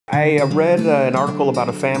I read an article about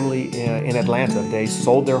a family in Atlanta. They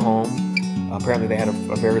sold their home. Apparently they had a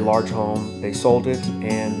very large home. They sold it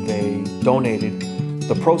and they donated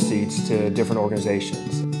the proceeds to different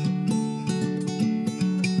organizations.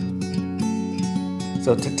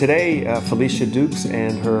 So today, Felicia Dukes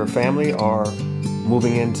and her family are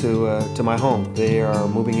moving into to my home. They are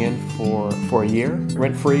moving in for a year,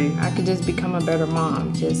 rent-free. I could just become a better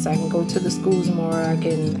mom. I can go to the schools more. I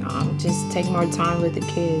can just take more time with the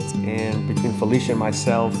kids. And between Felicia and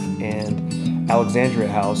myself and Alexandria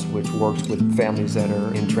House, which works with families that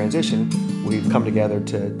are in transition, we've come together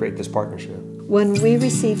to create this partnership. When we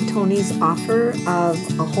received Tony's offer of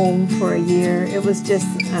a home for a year, it was just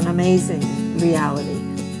an amazing reality.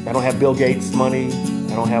 I don't have Bill Gates money.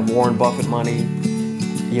 I don't have Warren Buffett money.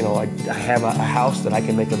 You know, I have a house that I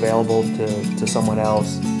can make available to someone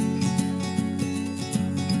else.